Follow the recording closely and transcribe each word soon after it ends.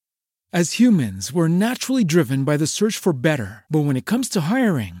As humans, we're naturally driven by the search for better. But when it comes to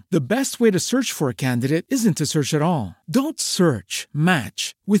hiring, the best way to search for a candidate isn't to search at all. Don't search,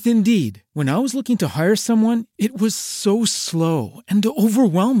 match with Indeed. When I was looking to hire someone, it was so slow and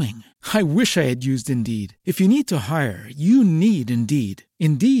overwhelming. I wish I had used Indeed. If you need to hire, you need Indeed.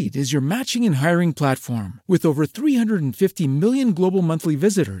 Indeed is your matching and hiring platform with over 350 million global monthly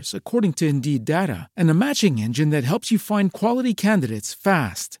visitors, according to Indeed data, and a matching engine that helps you find quality candidates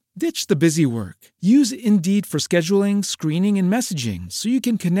fast. Ditch the busy work. Use Indeed for scheduling, screening, and messaging so you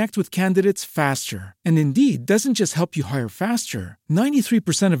can connect with candidates faster. And Indeed doesn't just help you hire faster.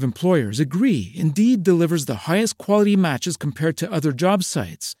 93% of employers agree Indeed delivers the highest quality matches compared to other job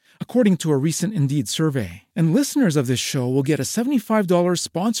sites, according to a recent Indeed survey. And listeners of this show will get a $75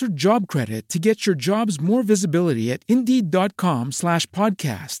 sponsored job credit to get your jobs more visibility at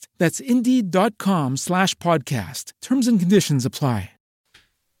Indeed.com/podcast. That's Indeed.com/podcast. Terms and conditions apply.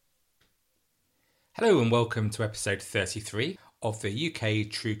 Hello and welcome to episode 33 of the UK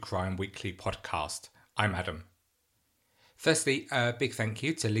True Crime Weekly podcast. I'm Adam. Firstly, a big thank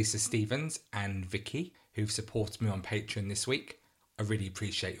you to Lisa Stevens and Vicky who've supported me on Patreon this week. I really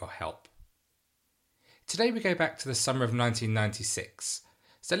appreciate your help. Today we go back to the summer of 1996,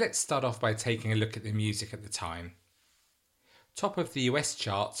 so let's start off by taking a look at the music at the time. Top of the US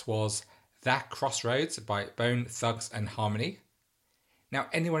charts was That Crossroads by Bone Thugs and Harmony. Now,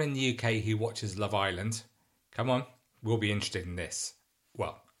 anyone in the UK who watches Love Island, come on, will be interested in this.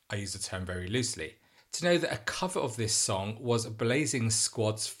 Well, I use the term very loosely. To know that a cover of this song was Blazing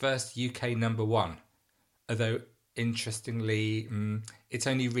Squad's first UK number one, although interestingly, it's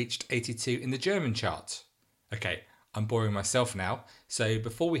only reached 82 in the German chart. Okay, I'm boring myself now, so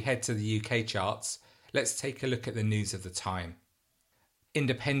before we head to the UK charts, let's take a look at the news of the time.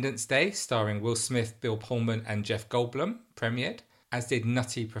 Independence Day, starring Will Smith, Bill Pullman and Jeff Goldblum, premiered, as did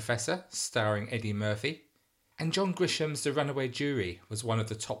Nutty Professor, starring Eddie Murphy, and John Grisham's The Runaway Jury was one of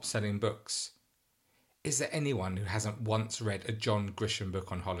the top-selling books. Is there anyone who hasn't once read a John Grisham book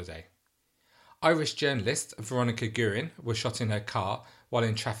on holiday? Irish journalist Veronica Guerin was shot in her car while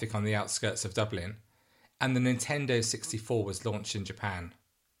in traffic on the outskirts of Dublin, and the Nintendo 64 was launched in Japan.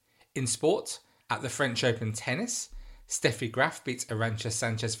 In sport, at the French Open tennis, Steffi Graf beat Arantxa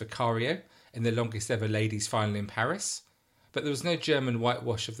Sanchez Vicario in the longest ever ladies final in Paris, but there was no German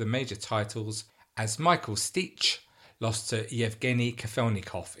whitewash of the major titles as Michael Stich lost to Yevgeny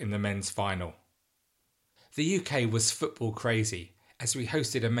Kafelnikov in the men's final. The UK was football crazy as we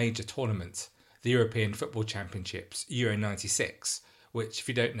hosted a major tournament, the European Football Championships, Euro 96, which, if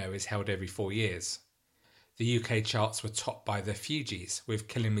you don't know, is held every 4 years. The UK charts were topped by the Fugees with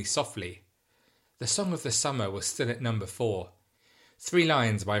Killing Me Softly. The song of the summer was still at number 4. 3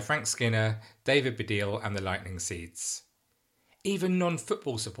 Lines by Frank Skinner, David Baddiel and the Lightning Seeds. Even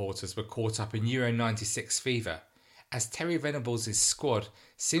non-football supporters were caught up in Euro 96 fever, as Terry Venables' squad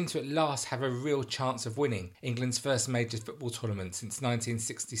seemed to at last have a real chance of winning England's first major football tournament since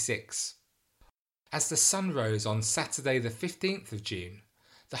 1966. As the sun rose on Saturday the 15th of June,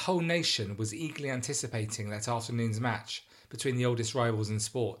 the whole nation was eagerly anticipating that afternoon's match between the oldest rivals in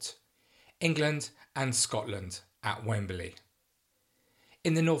sport, England and Scotland at Wembley.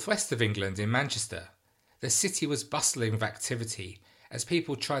 In the northwest of England, in Manchester, the city was bustling with activity as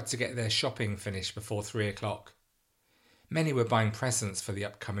people tried to get their shopping finished before 3 o'clock. Many were buying presents for the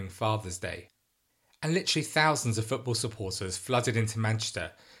upcoming Father's Day. And literally thousands of football supporters flooded into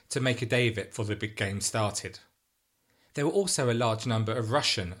Manchester to make a day of it before the big game started. There were also a large number of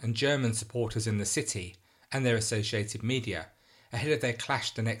Russian and German supporters in the city and their associated media ahead of their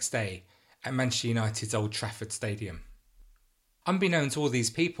clash the next day at Manchester United's Old Trafford Stadium. Unbeknown to all these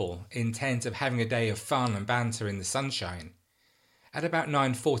people intent of having a day of fun and banter in the sunshine, at about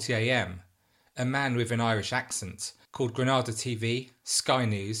 9:40 a.m, a man with an Irish accent called Granada TV, Sky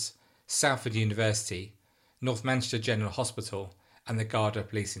News, Salford University, North Manchester General Hospital and the Garda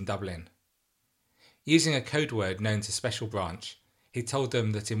Police in Dublin. Using a code word known to Special Branch, he told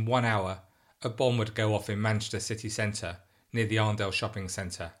them that in 1 hour a bomb would go off in Manchester city centre near the Arndale shopping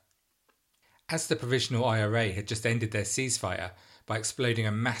centre. As the Provisional IRA had just ended their ceasefire by exploding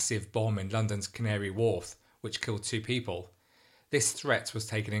a massive bomb in London's Canary Wharf, which killed 2 people, this threat was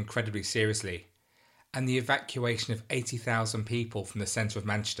taken incredibly seriously, and the evacuation of 80,000 people from the centre of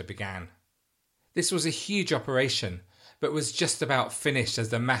Manchester began. This was a huge operation, but was just about finished as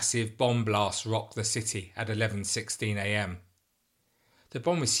the massive bomb blast rocked the city at 11:16 a.m. The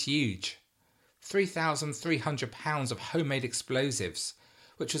bomb was huge, 3,300 pounds of homemade explosives,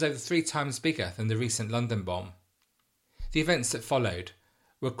 which was over 3 times bigger than the recent London bomb. The events that followed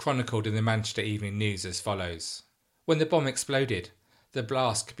were chronicled in the Manchester Evening News as follows. When the bomb exploded, The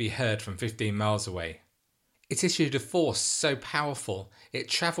blast could be heard from 15 miles away. It issued a force so powerful it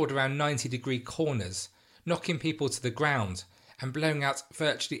travelled around 90-degree corners, knocking people to the ground and blowing out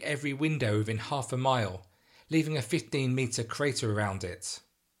virtually every window within half a mile, leaving a 15-metre crater around it.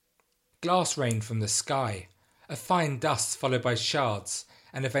 Glass rained from the sky, a fine dust followed by shards,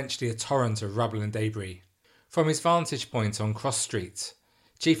 and eventually a torrent of rubble and debris. From his vantage point on Cross Street,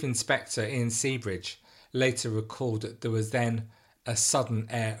 Chief Inspector Ian Seabridge later recalled that there was then a sudden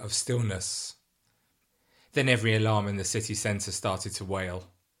air of stillness. Then every alarm in the city centre started to wail.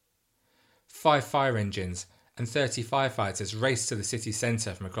 5 fire engines and 30 firefighters raced to the city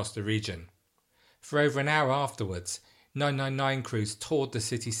centre from across the region. For over an hour afterwards, 999 crews toured the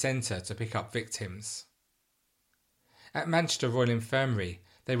city centre to pick up victims. At Manchester Royal Infirmary,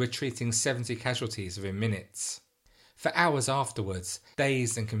 they were treating 70 casualties within minutes. For hours afterwards,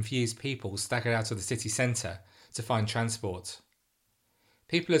 dazed and confused people staggered out of the city centre to find transport.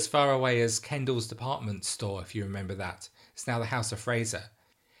 People as far away as Kendall's department store, if you remember that, it's now the House of Fraser,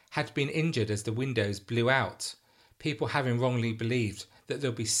 had been injured as the windows blew out, people having wrongly believed that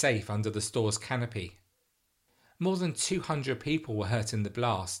they'll be safe under the store's canopy. More than 200 people were hurt in the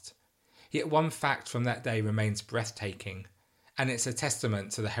blast, yet one fact from that day remains breathtaking, and it's a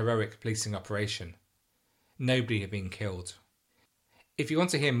testament to the heroic policing operation. Nobody had been killed. If you want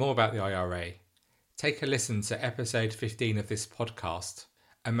to hear more about the IRA, take a listen to episode 15 of this podcast,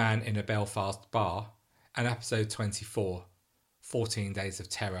 A Man in a Belfast Bar, and episode 24, 14 Days of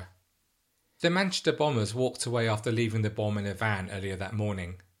Terror. The Manchester bombers walked away after leaving the bomb in a van earlier that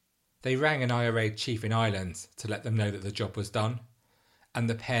morning. They rang an IRA chief in Ireland to let them know that the job was done, and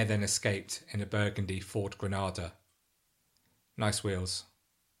the pair then escaped in a burgundy Ford Granada. Nice wheels.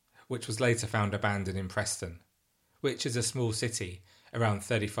 Which was later found abandoned in Preston, which is a small city around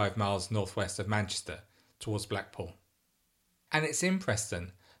 35 miles northwest of Manchester towards Blackpool. And it's in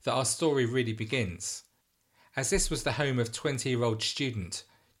Preston that our story really begins, as this was the home of 20-year-old student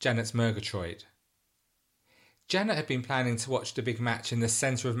Janet Murgatroyd. Janet had been planning to watch the big match in the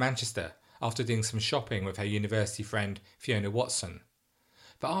centre of Manchester after doing some shopping with her university friend Fiona Watson,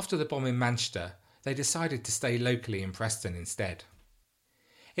 but after the bomb in Manchester, they decided to stay locally in Preston instead.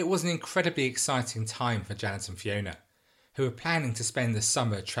 It was an incredibly exciting time for Janet and Fiona, who were planning to spend the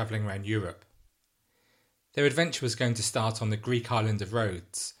summer travelling around Europe. Their adventure was going to start on the Greek island of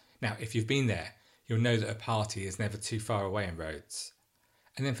Rhodes. Now, if you've been there, you'll know that a party is never too far away in Rhodes.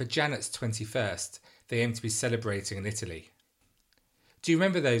 And then for Janet's 21st, they aimed to be celebrating in Italy. Do you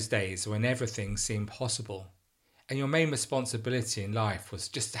remember those days when everything seemed possible, and your main responsibility in life was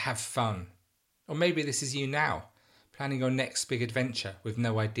just to have fun? Or maybe this is you now, planning your next big adventure with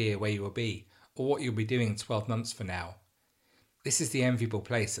no idea where you will be or what you'll be doing 12 months from now. This is the enviable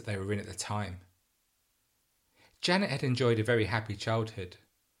place that they were in at the time. Janet had enjoyed a very happy childhood.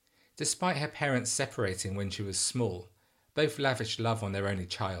 Despite her parents separating when she was small, both lavished love on their only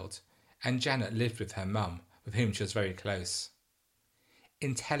child, and Janet lived with her mum, with whom she was very close.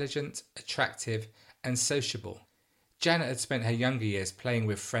 Intelligent, attractive and sociable, Janet had spent her younger years playing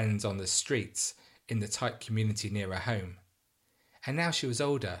with friends on the streets in the tight community near her home. And now she was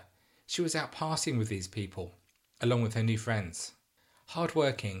older, she was out partying with these people, along with her new friends.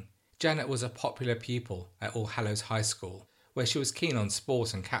 Hard-working, Janet was a popular pupil at All Hallows High School, where she was keen on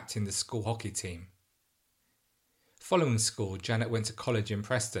sport and captained the school hockey team. Following school, Janet went to college in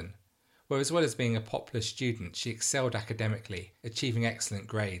Preston, where as well as being a popular student, she excelled academically, achieving excellent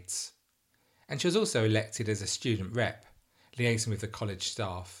grades. And she was also elected as a student rep, liaising with the college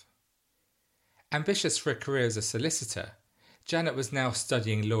staff. Ambitious for a career as a solicitor, Janet was now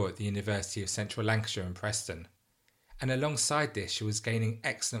studying law at the University of Central Lancashire in Preston, and alongside this she was gaining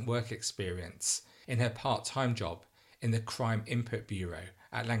excellent work experience in her part-time job in the Crime Input Bureau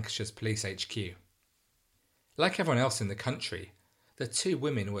at Lancashire's Police HQ. Like everyone else in the country, the two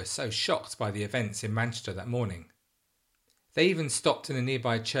women were so shocked by the events in Manchester that morning. They even stopped in a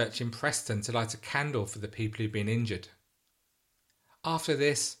nearby church in Preston to light a candle for the people who'd been injured. After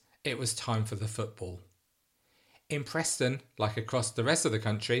this, it was time for the football. In Preston, like across the rest of the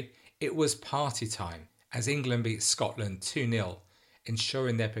country, it was party time as England beat Scotland 2-0,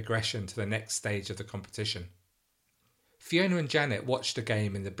 ensuring their progression to the next stage of the competition. Fiona and Janet watched the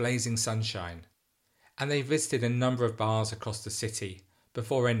game in the blazing sunshine, and they visited a number of bars across the city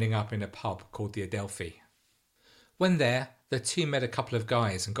before ending up in a pub called the Adelphi. When there, the two met a couple of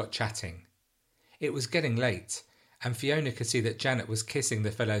guys and got chatting. It was getting late, and Fiona could see that Janet was kissing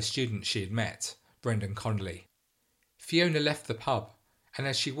the fellow student she had met, Brendan Connolly. Fiona left the pub, and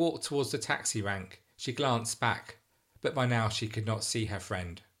as she walked towards the taxi rank, she glanced back, but by now she could not see her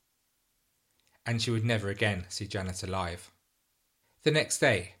friend. And she would never again see Janet alive. The next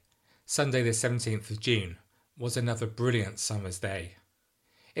day, Sunday the 17th of June, was another brilliant summer's day.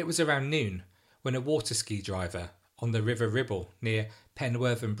 It was around noon when a water ski driver on the River Ribble near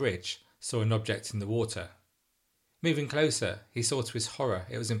Penwortham Bridge saw an object in the water. Moving closer, he saw to his horror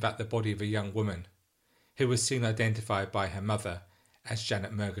it was in fact the body of a young woman, who was soon identified by her mother as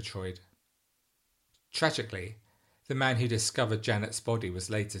Janet Murgatroyd. Tragically, the man who discovered Janet's body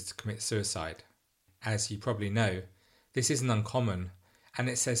was later to commit suicide. As you probably know, this isn't uncommon, and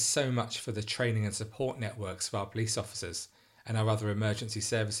it says so much for the training and support networks of our police officers and our other emergency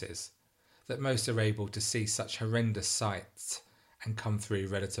services that most are able to see such horrendous sights and come through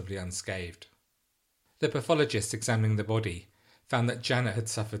relatively unscathed. The pathologist examining the body found that Janet had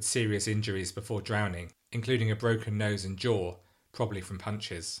suffered serious injuries before drowning, including a broken nose and jaw, probably from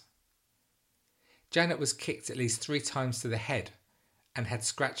punches. Janet was kicked at least 3 times to the head and had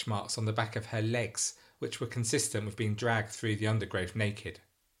scratch marks on the back of her legs which were consistent with being dragged through the undergrowth naked.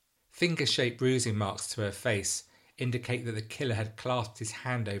 Finger-shaped bruising marks to her face indicate that the killer had clasped his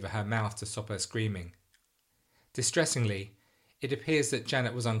hand over her mouth to stop her screaming. Distressingly, it appears that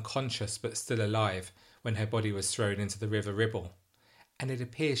Janet was unconscious but still alive when her body was thrown into the River Ribble, and it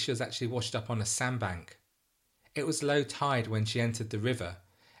appears she was actually washed up on a sandbank. It was low tide when she entered the river,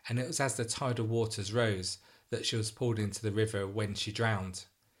 and it was as the tidal waters rose that she was pulled into the river when she drowned,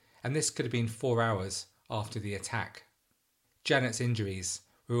 and this could have been 4 hours after the attack. Janet's injuries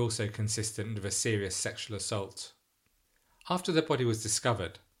were also consistent with a serious sexual assault. After the body was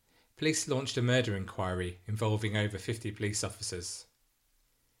discovered, police launched a murder inquiry involving over 50 police officers.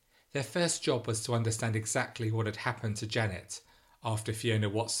 Their first job was to understand exactly what had happened to Janet after Fiona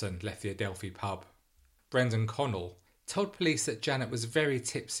Watson left the Adelphi pub. Brendan Connell told police that Janet was very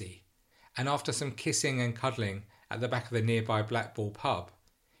tipsy, and after some kissing and cuddling at the back of the nearby Blackball pub,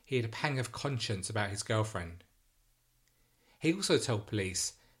 he had a pang of conscience about his girlfriend. He also told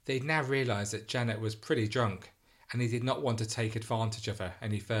police that he'd now realised that Janet was pretty drunk and he did not want to take advantage of her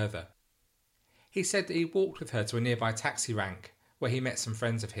any further. He said that he walked with her to a nearby taxi rank where he met some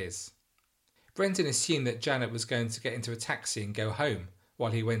friends of his. Brendan assumed that Janet was going to get into a taxi and go home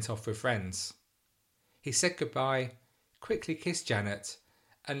while he went off with friends. He said goodbye, quickly kissed Janet,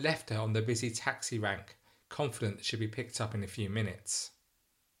 and left her on the busy taxi rank, confident that she'd be picked up in a few minutes.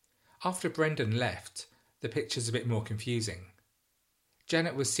 After Brendan left, the picture's a bit more confusing.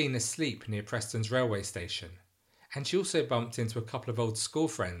 Janet was seen asleep near Preston's railway station, and she also bumped into a couple of old school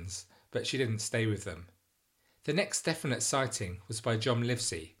friends, but she didn't stay with them. The next definite sighting was by John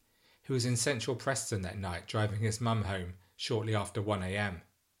Livesey, who was in central Preston that night driving his mum home shortly after 1 a.m.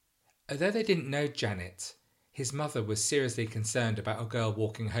 Although they didn't know Janet, his mother was seriously concerned about a girl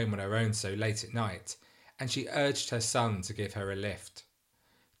walking home on her own so late at night, and she urged her son to give her a lift.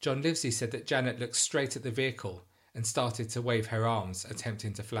 John Livesey said that Janet looked straight at the vehicle and started to wave her arms,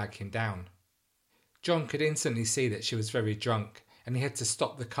 attempting to flag him down. John could instantly see that she was very drunk, and he had to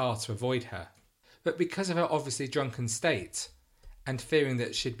stop the car to avoid her. But because of her obviously drunken state, and fearing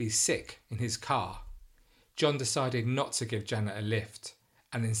that she'd be sick in his car, John decided not to give Janet a lift,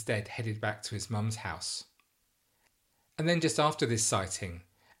 and instead headed back to his mum's house. And then just after this sighting,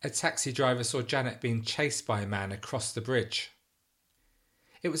 a taxi driver saw Janet being chased by a man across the bridge.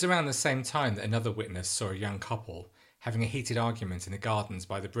 It was around the same time that another witness saw a young couple having a heated argument in the gardens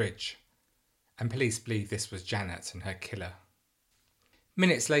by the bridge, and police believe this was Janet and her killer.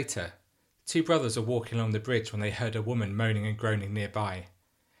 Minutes later, 2 brothers were walking along the bridge when they heard a woman moaning and groaning nearby,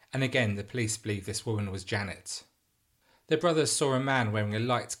 and again the police believe this woman was Janet. The brothers saw a man wearing a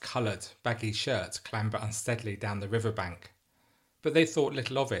light-coloured, baggy shirt clamber unsteadily down the riverbank, but they thought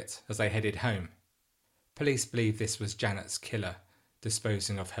little of it as they headed home. Police believe this was Janet's killer,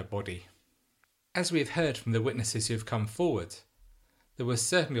 disposing of her body. As we have heard from the witnesses who have come forward, there were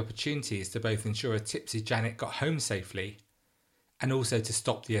certainly opportunities to both ensure a tipsy Janet got home safely and also to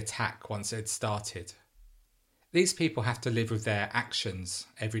stop the attack once it had started. These people have to live with their actions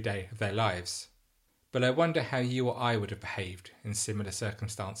every day of their lives, but I wonder how you or I would have behaved in similar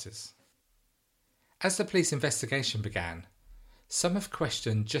circumstances. As the police investigation began, some have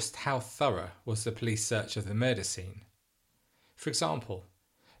questioned just how thorough was the police search of the murder scene. For example,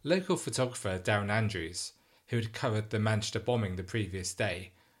 local photographer Darren Andrews, who had covered the Manchester bombing the previous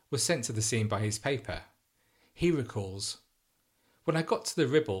day, was sent to the scene by his paper. He recalls, "When I got to the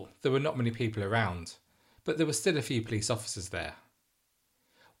Ribble, there were not many people around, but there were still a few police officers there.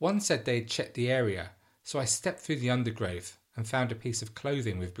 One said they'd checked the area, so I stepped through the undergrowth and found a piece of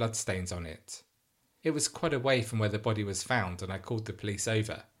clothing with bloodstains on it. It was quite away from where the body was found and I called the police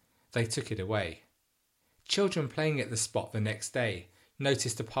over. They took it away. Children playing at the spot the next day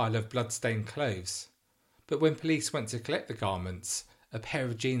noticed a pile of blood-stained clothes, but when police went to collect the garments, a pair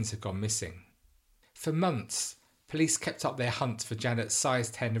of jeans had gone missing. For months, police kept up their hunt for Janet's size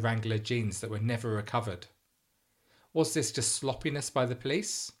 10 Wrangler jeans that were never recovered. Was this just sloppiness by the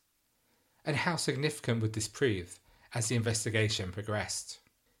police? And how significant would this prove as the investigation progressed?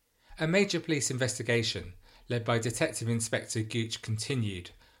 A major police investigation led by Detective Inspector Gooch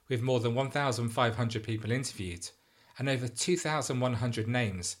continued, with more than 1,500 people interviewed and over 2,100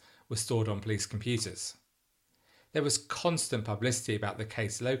 names were stored on police computers. There was constant publicity about the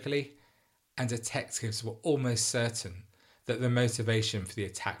case locally, and detectives were almost certain that the motivation for the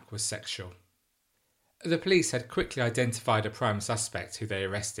attack was sexual. The police had quickly identified a prime suspect who they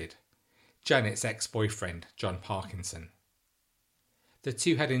arrested, Janet's ex-boyfriend, John Parkinson. The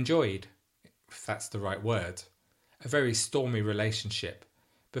two had enjoyed, if that's the right word, a very stormy relationship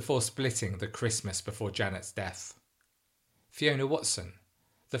before splitting the Christmas before Janet's death. Fiona Watson,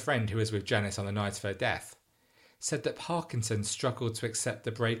 the friend who was with Janet on the night of her death, said that Parkinson struggled to accept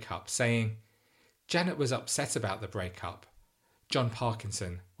the breakup, saying, "Janet was upset about the breakup. John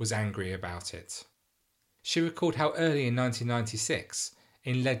Parkinson was angry about it." She recalled how early in 1996,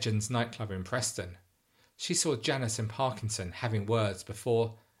 in Legends nightclub in Preston, she saw Janet and Parkinson having words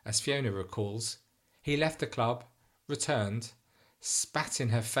before, as Fiona recalls, he left the club, returned, spat in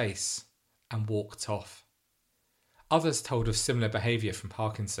her face, and walked off. Others told of similar behaviour from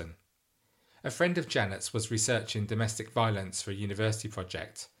Parkinson. A friend of Janet's was researching domestic violence for a university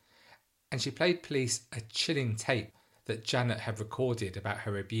project, and she played police a chilling tape that Janet had recorded about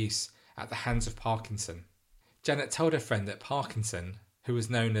her abuse at the hands of Parkinson. Janet told her friend that Parkinson, who was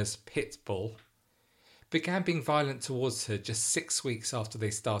known as Pitbull, began being violent towards her just 6 weeks after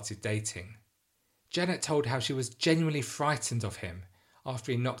they started dating. Janet told how she was genuinely frightened of him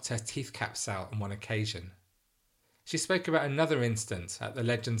after he knocked her teeth caps out on one occasion. She spoke about another instance at the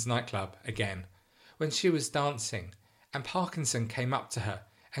Legends nightclub again, when she was dancing and Parkinson came up to her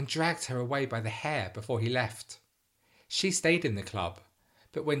and dragged her away by the hair before he left. She stayed in the club,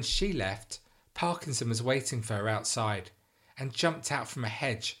 but when she left, Parkinson was waiting for her outside and jumped out from a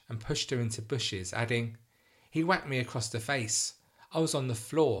hedge and pushed her into bushes, adding, "He whacked me across the face. I was on the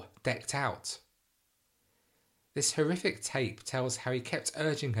floor, decked out." This horrific tape tells how he kept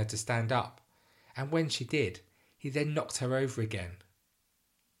urging her to stand up, and when she did, he then knocked her over again.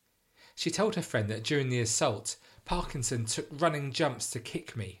 She told her friend that during the assault, Parkinson took running jumps to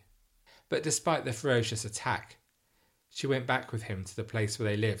kick me, but despite the ferocious attack, she went back with him to the place where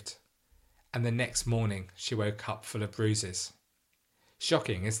they lived, and the next morning she woke up full of bruises.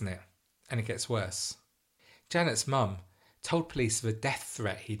 Shocking, isn't it? And it gets worse. Janet's mum told police of a death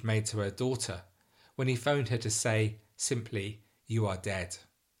threat he'd made to her daughter when he phoned her to say, simply, "You are dead."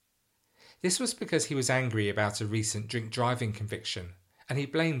 This was because he was angry about a recent drink driving conviction, and he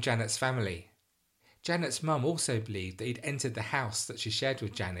blamed Janet's family. Janet's mum also believed that he'd entered the house that she shared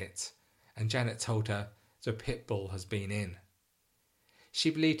with Janet, and Janet told her the pit bull has been in. She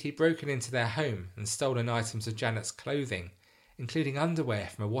believed he'd broken into their home and stolen items of Janet's clothing, including underwear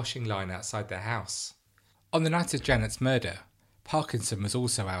from a washing line outside their house. On the night of Janet's murder, Parkinson was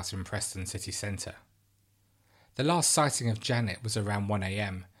also out in Preston city centre. The last sighting of Janet was around 1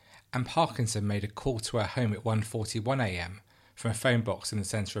 a.m, and Parkinson made a call to her home at 1:41 a.m. from a phone box in the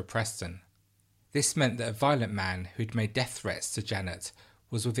centre of Preston. This meant that a violent man who'd made death threats to Janet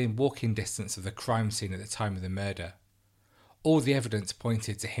was within walking distance of the crime scene at the time of the murder. All the evidence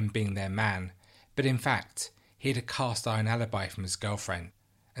pointed to him being their man, but in fact, he had a cast iron alibi from his girlfriend,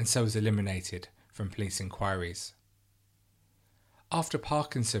 and so was eliminated from police inquiries. After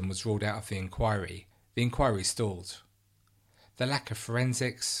Parkinson was ruled out of the inquiry stalled. The lack of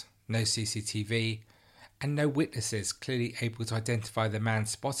forensics, no CCTV, and no witnesses clearly able to identify the man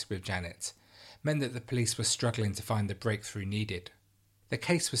spotted with Janet meant that the police were struggling to find the breakthrough needed. The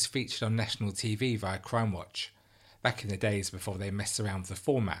case was featured on national TV via Crime Watch, back in the days before they messed around with the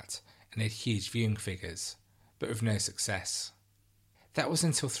format and had huge viewing figures, but with no success. That was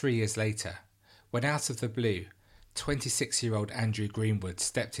until 3 years later, when out of the blue, 26-year-old Andrew Greenwood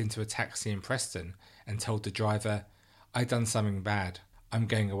stepped into a taxi in Preston and told the driver, "I've done something bad. I'm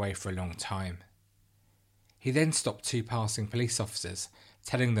going away for a long time." He then stopped 2 passing police officers,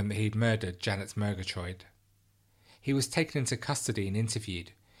 telling them that he'd murdered Janet Murgatroyd. He was taken into custody and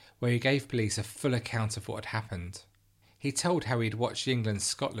interviewed, where he gave police a full account of what had happened. He told how he'd watched the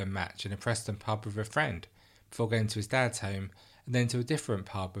England-Scotland match in a Preston pub with a friend, before going to his dad's home and then to a different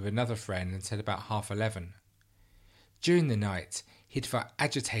pub with another friend until about 11:30. During the night, he'd felt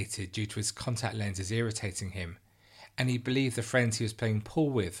agitated due to his contact lenses irritating him, and he believed the friends he was playing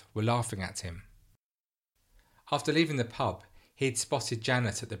pool with were laughing at him. After leaving the pub, he had spotted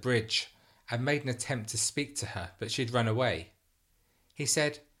Janet at the bridge and made an attempt to speak to her, but she'd run away. He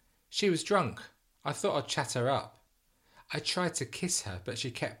said, "She was drunk. I thought I'd chat her up. I tried to kiss her, but she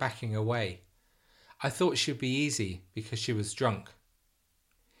kept backing away. I thought she'd be easy because she was drunk."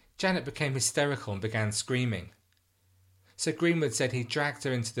 Janet became hysterical and began screaming. So Greenwood said he dragged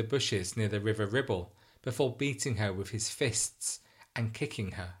her into the bushes near the River Ribble before beating her with his fists and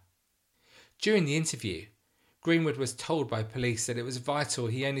kicking her. During the interview, Greenwood was told by police that it was vital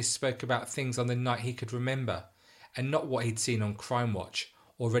he only spoke about things on the night he could remember and not what he'd seen on Crime Watch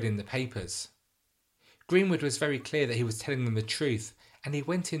or read in the papers. Greenwood was very clear that he was telling them the truth, and he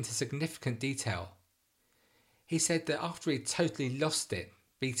went into significant detail. He said that after he'd totally lost it,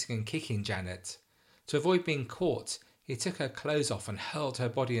 beating and kicking Janet, to avoid being caught, he took her clothes off and hurled her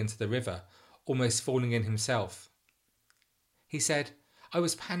body into the river, almost falling in himself. He said, "I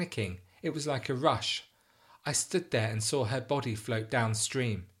was panicking. It was like a rush. I stood there and saw her body float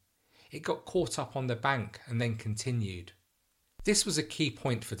downstream. It got caught up on the bank and then continued." This was a key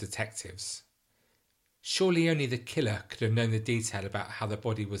point for detectives. Surely only the killer could have known the detail about how the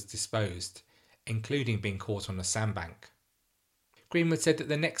body was disposed, including being caught on a sandbank. Greenwood said that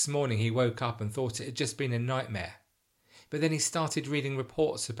the next morning he woke up and thought it had just been a nightmare. But then he started reading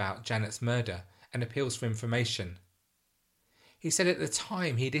reports about Janet's murder and appeals for information. He said at the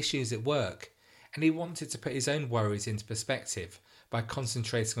time he had issues at work and he wanted to put his own worries into perspective by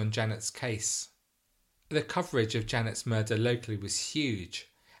concentrating on Janet's case. The coverage of Janet's murder locally was huge,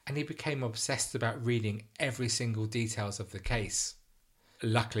 and he became obsessed about reading every single details of the case.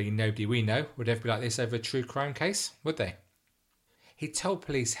 Luckily, nobody we know would ever be like this over a true crime case, would they? He told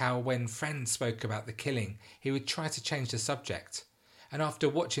police how when friends spoke about the killing, he would try to change the subject, and after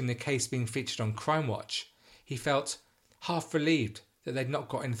watching the case being featured on Crime Watch, he felt half relieved that they'd not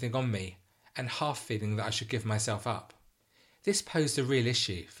got anything on me, and half feeling that I should give myself up. This posed a real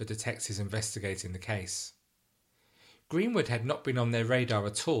issue for detectives investigating the case. Greenwood had not been on their radar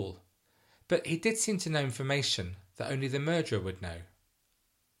at all, but he did seem to know information that only the murderer would know.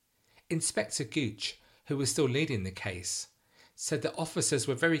 Inspector Gooch, who was still leading the case, said that officers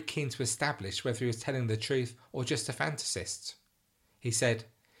were very keen to establish whether he was telling the truth or just a fantasist. He said,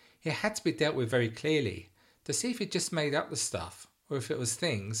 "It had to be dealt with very clearly to see if he'd just made up the stuff or if it was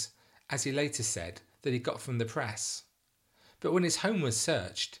things, as he later said, that he got from the press. But when his home was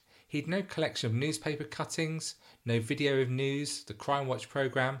searched, he'd no collection of newspaper cuttings, no video of news, the Crime Watch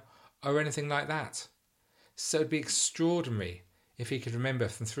programme, or anything like that. So it'd be extraordinary if he could remember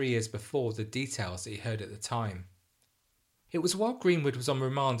from 3 years before the details that he heard at the time." It was while Greenwood was on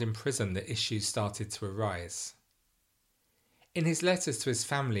remand in prison that issues started to arise. In his letters to his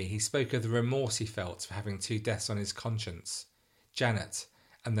family, he spoke of the remorse he felt for having 2 deaths on his conscience, Janet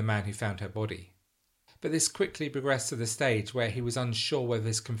and the man who found her body. But this quickly progressed to the stage where he was unsure whether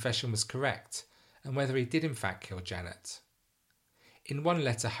his confession was correct and whether he did in fact kill Janet. In one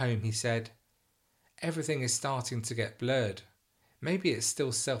letter home he said, "Everything is starting to get blurred. Maybe it's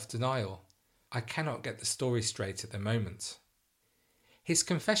still self-denial. I cannot get the story straight at the moment." His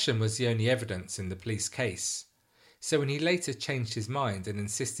confession was the only evidence in the police case, so when he later changed his mind and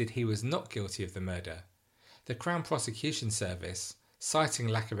insisted he was not guilty of the murder, the Crown Prosecution Service, citing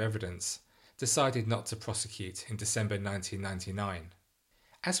lack of evidence, decided not to prosecute in December 1999.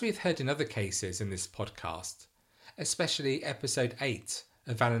 As we have heard in other cases in this podcast, especially episode 8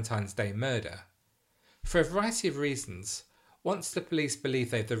 of Valentine's Day Murder, for a variety of reasons, once the police believe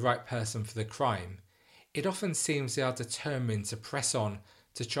they have the right person for the crime, it often seems they are determined to press on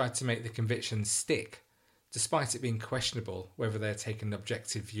to try to make the conviction stick, despite it being questionable whether they are taking an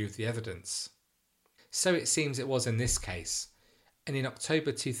objective view of the evidence. So it seems it was in this case, and in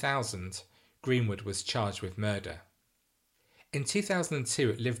October 2000, Greenwood was charged with murder. In 2002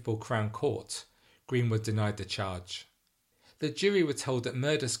 at Liverpool Crown Court, Greenwood denied the charge. The jury were told that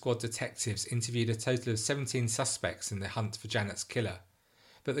murder squad detectives interviewed a total of 17 suspects in the hunt for Janet's killer,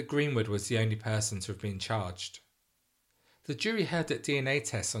 but that Greenwood was the only person to have been charged. The jury heard that DNA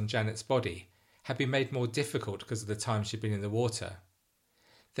tests on Janet's body had been made more difficult because of the time she'd been in the water.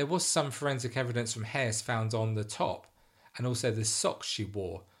 There was some forensic evidence from hairs found on the top and also the socks she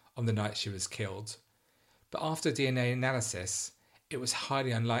wore on the night she was killed, but after DNA analysis, it was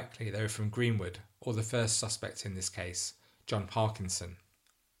highly unlikely they were from Greenwood or the first suspect in this case, John Parkinson.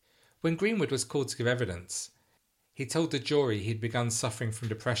 When Greenwood was called to give evidence, he told the jury he'd begun suffering from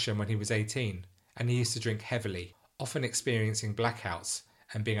depression when he was 18 and he used to drink heavily, often experiencing blackouts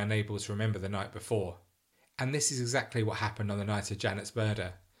and being unable to remember the night before. And this is exactly what happened on the night of Janet's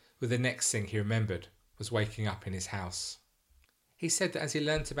murder, with the next thing he remembered was waking up in his house. He said that as he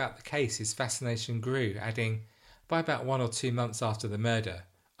learnt about the case, his fascination grew, adding, "By about 1 or 2 months after the murder,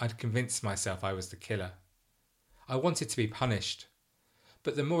 I'd convinced myself I was the killer. I wanted to be punished.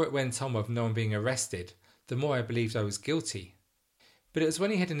 but the more it went on with no one being arrested, the more I believed I was guilty. But it was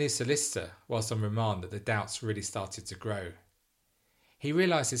when he had a new solicitor whilst on remand that the doubts really started to grow. He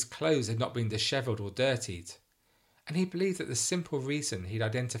realised his clothes had not been dishevelled or dirtied, and he believed that the simple reason he'd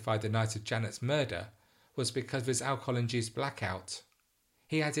identified the night of Janet's murder was because of his alcohol-induced blackout.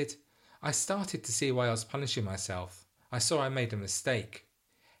 He added, "I started to see why I was punishing myself. I saw I made a mistake."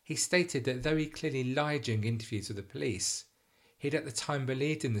 He stated that though he clearly lied during interviews with the police, he'd at the time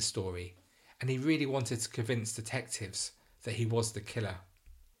believed in the story, and he really wanted to convince detectives that he was the killer.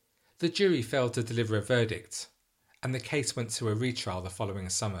 The jury failed to deliver a verdict, and the case went to a retrial the following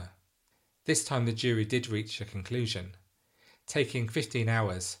summer. This time the jury did reach a conclusion, taking 15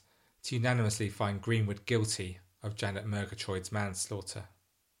 hours to unanimously find Greenwood guilty of Janet Murgatroyd's manslaughter.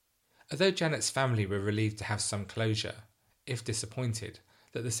 Although Janet's family were relieved to have some closure, if disappointed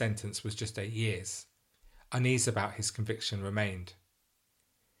that the sentence was just 8 years, unease about his conviction remained.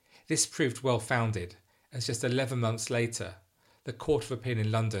 This proved well-founded, as just 11 months later, the Court of Appeal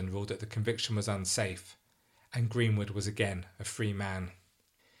in London ruled that the conviction was unsafe, and Greenwood was again a free man.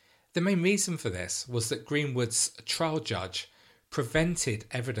 The main reason for this was that Greenwood's trial judge prevented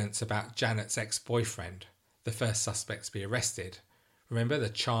evidence about Janet's ex-boyfriend, the first suspect to be arrested. Remember, the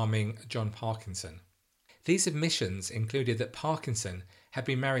charming John Parkinson. These admissions included that Parkinson had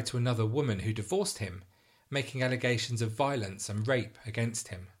been married to another woman who divorced him, making allegations of violence and rape against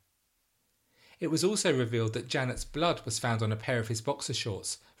him. It was also revealed that Janet's blood was found on a pair of his boxer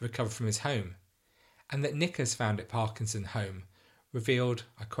shorts recovered from his home, and that knickers found at Parkinson's home revealed,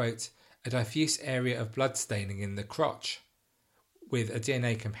 I quote, "a diffuse area of blood staining in the crotch," with a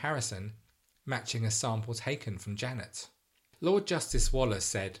DNA comparison matching a sample taken from Janet. Lord Justice Wallace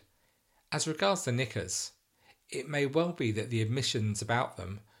said, "As regards the knickers, it may well be that the admissions about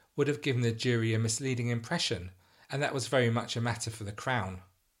them would have given the jury a misleading impression, and that was very much a matter for the Crown.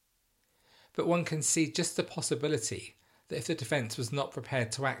 But one can see just the possibility that if the defence was not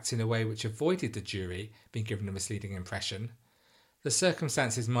prepared to act in a way which avoided the jury being given a misleading impression, the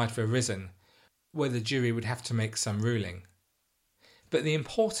circumstances might have arisen where the jury would have to make some ruling. But the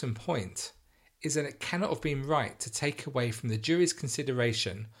important point is that it cannot have been right to take away from the jury's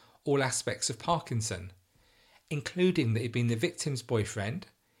consideration all aspects of Parkinson, including that he'd been the victim's boyfriend,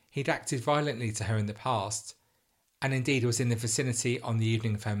 he'd acted violently to her in the past, and indeed was in the vicinity on the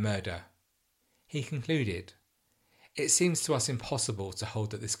evening of her murder." He concluded, "It seems to us impossible to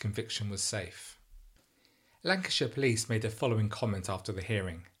hold that this conviction was safe." Lancashire Police made the following comment after the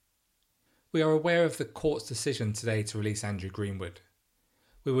hearing. "We are aware of the court's decision today to release Andrew Greenwood.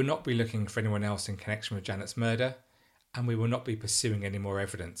 We will not be looking for anyone else in connection with Janet's murder, and we will not be pursuing any more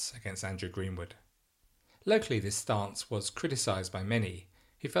evidence against Andrew Greenwood." Locally, this stance was criticised by many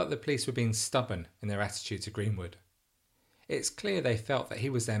who felt the police were being stubborn in their attitude to Greenwood. It's clear they felt that he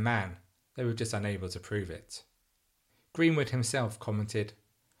was their man, they were just unable to prove it. Greenwood himself commented,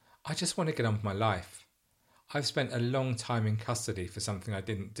 "I just want to get on with my life. I've spent a long time in custody for something I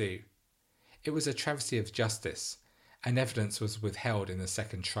didn't do. It was a travesty of justice, and evidence was withheld in the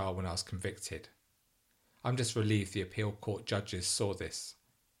second trial when I was convicted. I'm just relieved the appeal court judges saw this.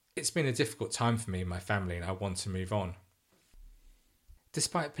 It's been a difficult time for me and my family, and I want to move on."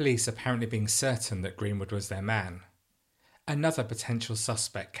 Despite police apparently being certain that Greenwood was their man, another potential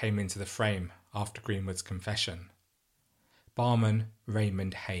suspect came into the frame after Greenwood's confession. Barman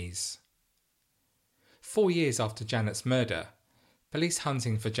Raymond Hayes. 4 years after Janet's murder, police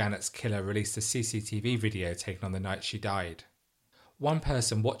hunting for Janet's killer released a CCTV video taken on the night she died. One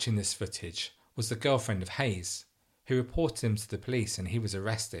person watching this footage was the girlfriend of Hayes, who reported him to the police, and he was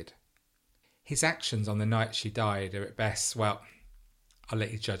arrested. His actions on the night she died are at best, well, I'll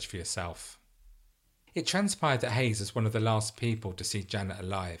let you judge for yourself. It transpired that Hayes was one of the last people to see Janet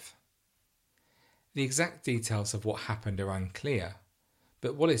alive. The exact details of what happened are unclear,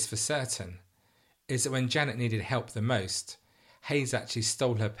 but what is for certain is that when Janet needed help the most, Hayes actually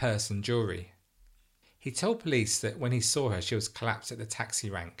stole her purse and jewellery. He told police that when he saw her, she was collapsed at the taxi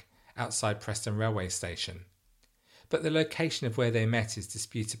rank outside Preston railway station, but the location of where they met is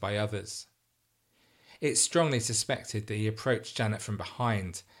disputed by others. It's strongly suspected that he approached Janet from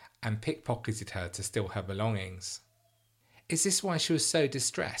behind and pickpocketed her to steal her belongings. Is this why she was so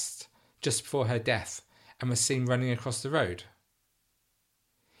distressed just before her death and was seen running across the road?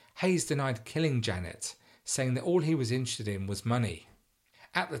 Hayes denied killing Janet, saying that all he was interested in was money.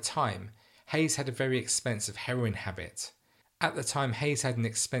 At the time, Hayes had a very expensive heroin habit.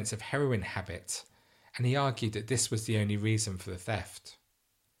 And he argued that this was the only reason for the theft.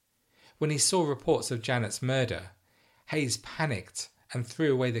 When he saw reports of Janet's murder, Hayes panicked and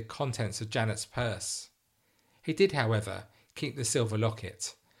threw away the contents of Janet's purse. He did, however, keep the silver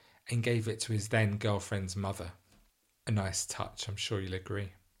locket and gave it to his then girlfriend's mother. A nice touch, I'm sure you'll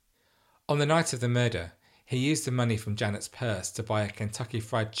agree. On the night of the murder, he used the money from Janet's purse to buy a Kentucky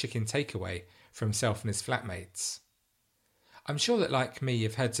Fried Chicken takeaway for himself and his flatmates. I'm sure that, like me,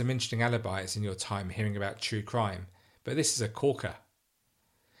 you've heard some interesting alibis in your time hearing about true crime, but this is a corker.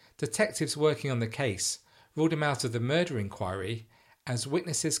 Detectives working on the case ruled him out of the murder inquiry as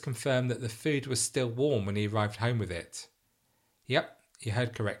witnesses confirmed that the food was still warm when he arrived home with it. Yep, you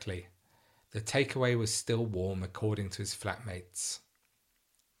heard correctly. The takeaway was still warm according to his flatmates.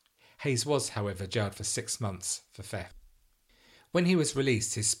 Hayes was, however, jailed for 6 months for theft. When he was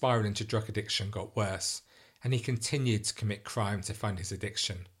released, his spiral into drug addiction got worse, and he continued to commit crime to fund his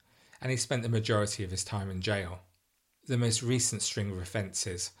addiction, and he spent the majority of his time in jail. The most recent string of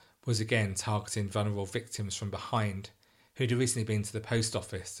offences was again targeting vulnerable victims from behind who'd recently been to the post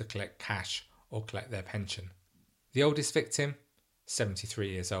office to collect cash or collect their pension. The oldest victim,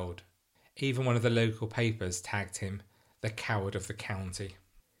 73 years old. Even one of the local papers tagged him the coward of the county.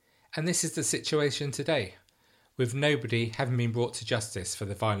 And this is the situation today, with nobody having been brought to justice for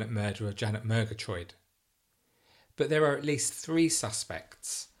the violent murder of Janet Murgatroyd. But there are at least 3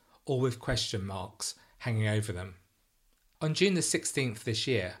 suspects, all with question marks hanging over them. On June the 16th this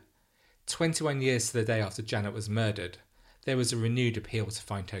year, 21 years to the day after Janet was murdered, there was a renewed appeal to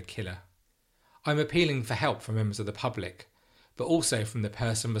find her killer. I'm appealing for help from members of the public, but also from the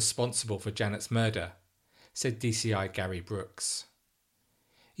person responsible for Janet's murder, said DCI Gary Brooks.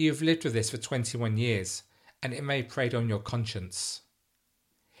 You have lived with this for 21 years, and it may have preyed on your conscience.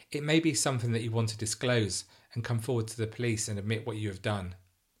 It may be something that you want to disclose and come forward to the police and admit what you have done.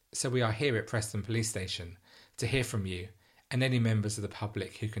 So we are here at Preston Police Station to hear from you and any members of the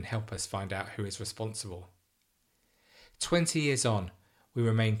public who can help us find out who is responsible. 20 years on, we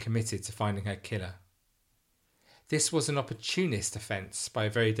remain committed to finding her killer. This was an opportunist offence by a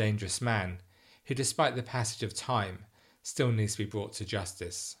very dangerous man who, despite the passage of time, still needs to be brought to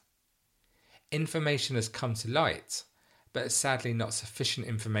justice. Information has come to light, but sadly not sufficient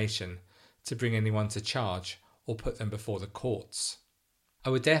information to bring anyone to charge or put them before the courts.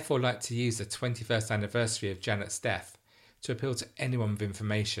 I would therefore like to use the 21st anniversary of Janet's death to appeal to anyone with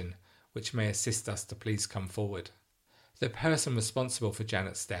information which may assist us to please come forward. The person responsible for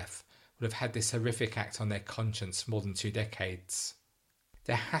Janet's death would have had this horrific act on their conscience more than 2 decades.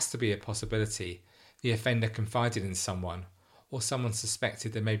 There has to be a possibility the offender confided in someone, or someone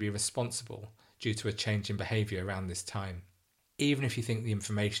suspected they may be responsible due to a change in behaviour around this time. Even if you think the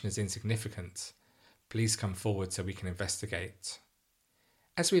information is insignificant, please come forward so we can investigate.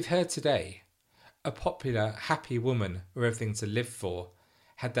 As we've heard today, a popular, happy woman with everything to live for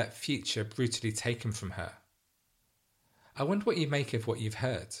had that future brutally taken from her. I wonder what you make of what you've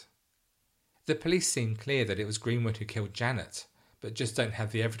heard. The police seem clear that it was Greenwood who killed Janet, but just don't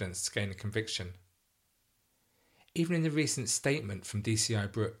have the evidence to gain a conviction. Even in the recent statement from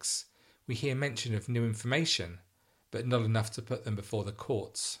DCI Brooks, we hear mention of new information, but not enough to put them before the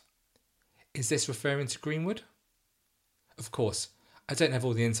courts. Is this referring to Greenwood? Of course, I don't have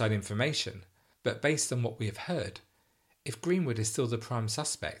all the inside information, but based on what we have heard, if Greenwood is still the prime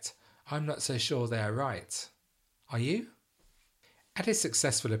suspect, I'm not so sure they are right. Are you? At his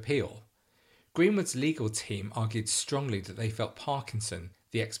successful appeal, Greenwood's legal team argued strongly that they felt Parkinson,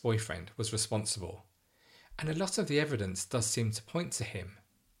 the ex-boyfriend, was responsible, and a lot of the evidence does seem to point to him.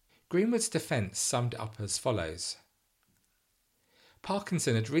 Greenwood's defence summed it up as follows.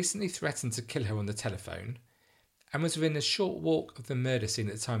 Parkinson had recently threatened to kill her on the telephone and was within a short walk of the murder scene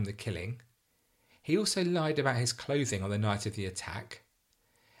at the time of the killing. He also lied about his clothing on the night of the attack,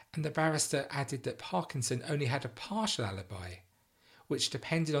 and the barrister added that Parkinson only had a partial alibi, which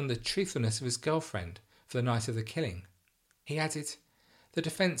depended on the truthfulness of his girlfriend for the night of the killing. He added, the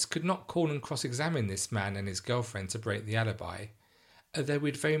defence could not call and cross-examine this man and his girlfriend to break the alibi, although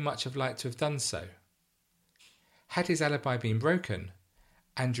we'd very much have liked to have done so. Had his alibi been broken,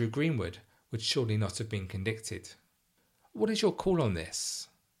 Andrew Greenwood would surely not have been convicted. What is your call on this?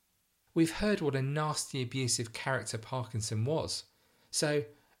 We've heard what a nasty, abusive character Parkinson was, so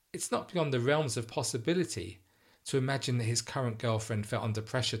it's not beyond the realms of possibility to imagine that his current girlfriend felt under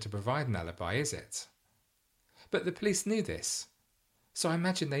pressure to provide an alibi, is it? But the police knew this, so I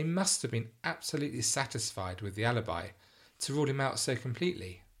imagine they must have been absolutely satisfied with the alibi to rule him out so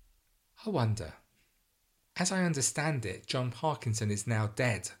completely. I wonder. As I understand it, John Parkinson is now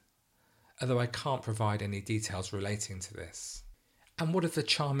dead, although I can't provide any details relating to this. And what of the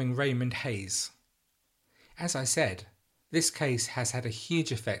charming Raymond Hayes? As I said, this case has had a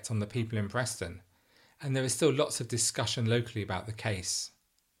huge effect on the people in Preston, and there is still lots of discussion locally about the case.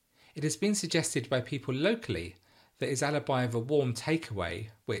 It has been suggested by people locally that his alibi of a warm takeaway,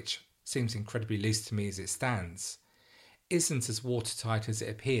 which seems incredibly loose to me as it stands, isn't as watertight as it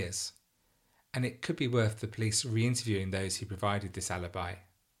appears, and it could be worth the police re-interviewing those who provided this alibi.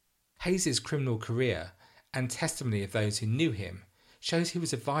 Hayes' criminal career and testimony of those who knew him shows he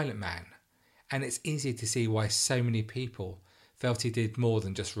was a violent man, and it's easy to see why so many people felt he did more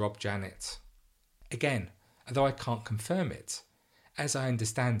than just rob Janet. Again, although I can't confirm it, as I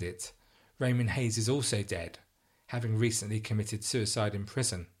understand it, Raymond Hayes is also dead, having recently committed suicide in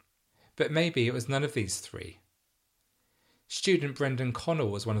prison. But maybe it was none of these three. Student Brendan Connell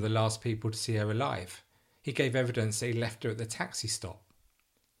was one of the last people to see her alive. He gave evidence that he left her at the taxi stop.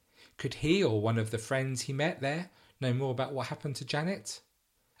 Could he or one of the friends he met there know more about what happened to Janet?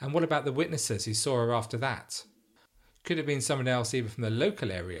 And what about the witnesses who saw her after that? Could it have been someone else either from the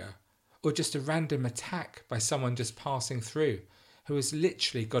local area or just a random attack by someone just passing through who has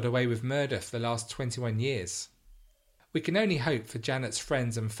literally got away with murder for the last 21 years? We can only hope for Janet's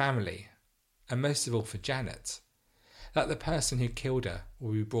friends and family, and most of all for Janet, that the person who killed her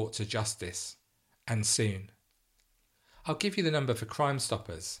will be brought to justice, and soon. I'll give you the number for Crime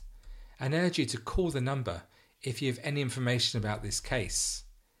Stoppers and urge you to call the number if you have any information about this case.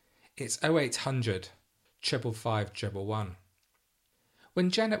 It's 0800 555 111. When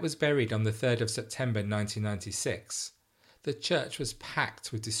Janet was buried on the 3rd of September 1996, the church was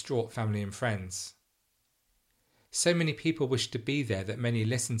packed with distraught family and friends. So many people wished to be there that many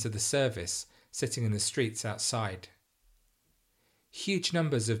listened to the service sitting in the streets outside. Huge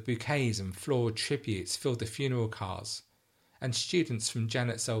numbers of bouquets and floral tributes filled the funeral cars, and students from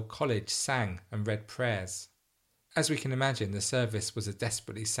Janet's old college sang and read prayers. As we can imagine, the service was a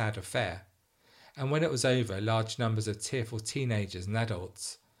desperately sad affair, and when it was over, large numbers of tearful teenagers and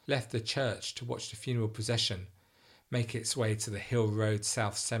adults left the church to watch the funeral procession make its way to the Hill Road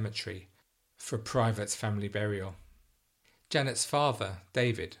South Cemetery for private family burial. Janet's father,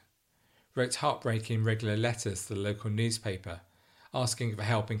 David, wrote heartbreaking regular letters to the local newspaper asking for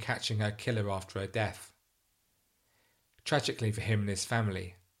help in catching her killer after her death. Tragically for him and his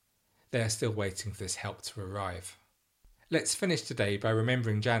family, they are still waiting for this help to arrive. Let's finish today by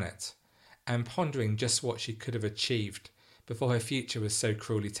remembering Janet and pondering just what she could have achieved before her future was so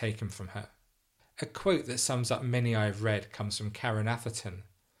cruelly taken from her. A quote that sums up many I have read comes from Karen Atherton,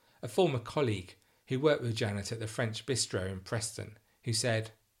 a former colleague who worked with Janet at the French Bistro in Preston, who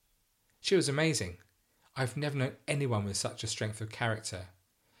said, "She was amazing. I've never known anyone with such a strength of character.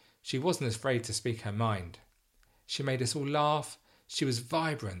 She wasn't afraid to speak her mind. She made us all laugh. She was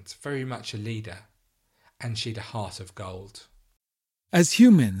vibrant, very much a leader. And she'd a heart of gold." As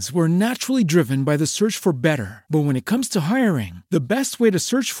humans, we're naturally driven by the search for better. But when it comes to hiring, the best way to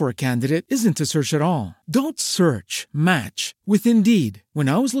search for a candidate isn't to search at all. Don't search, match with Indeed. When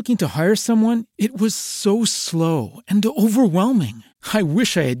I was looking to hire someone, it was so slow and overwhelming. I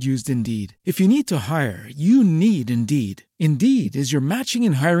wish I had used Indeed. If you need to hire, you need Indeed. Indeed is your matching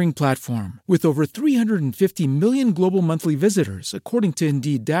and hiring platform with over 350 million global monthly visitors, according to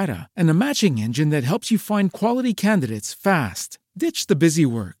Indeed data, and a matching engine that helps you find quality candidates fast. Ditch the busy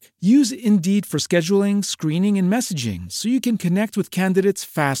work. Use Indeed for scheduling, screening, and messaging so you can connect with candidates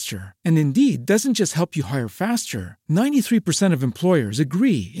faster. And Indeed doesn't just help you hire faster. 93% of employers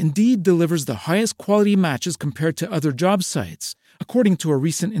agree Indeed delivers the highest quality matches compared to other job sites, according to a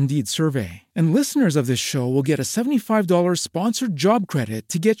recent Indeed survey. And listeners of this show will get a $75 sponsored job credit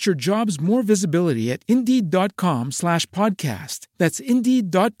to get your jobs more visibility at Indeed.com/podcast. That's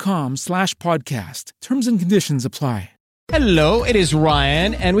Indeed.com/podcast. Terms and conditions apply. Hello, it is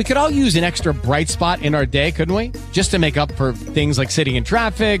Ryan, and we could all use an extra bright spot in our day, couldn't we? Just to make up for things like sitting in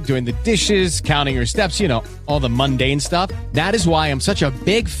traffic, doing the dishes, counting your steps, you know, all the mundane stuff. That is why I'm such a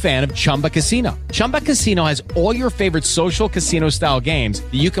big fan of Chumba Casino. Chumba Casino has all your favorite social casino-style games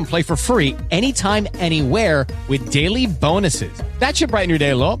that you can play for free anytime, anywhere with daily bonuses. That should brighten your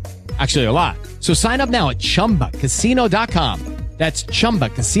day a little. Actually, a lot. So sign up now at ChumbaCasino.com. That's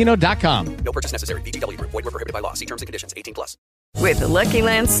ChumbaCasino.com. No purchase necessary. VGW Group. Void where prohibited by law. See terms and conditions. 18+. With the Lucky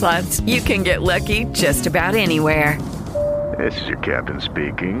Land Slots, you can get lucky just about anywhere. This is your captain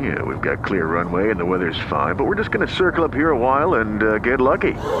speaking. We've got clear runway and the weather's fine, but we're just going to circle up here a while and get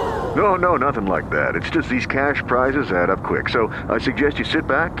lucky. No, nothing like that. It's just these cash prizes add up quick. So I suggest you sit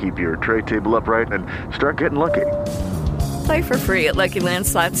back, keep your tray table upright, and start getting lucky. Play for free at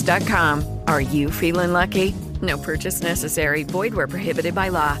LuckyLandSlots.com. Are you feeling lucky? No purchase necessary. Void where prohibited by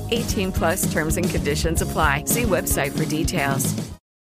law. 18+ terms and conditions apply. See website for details.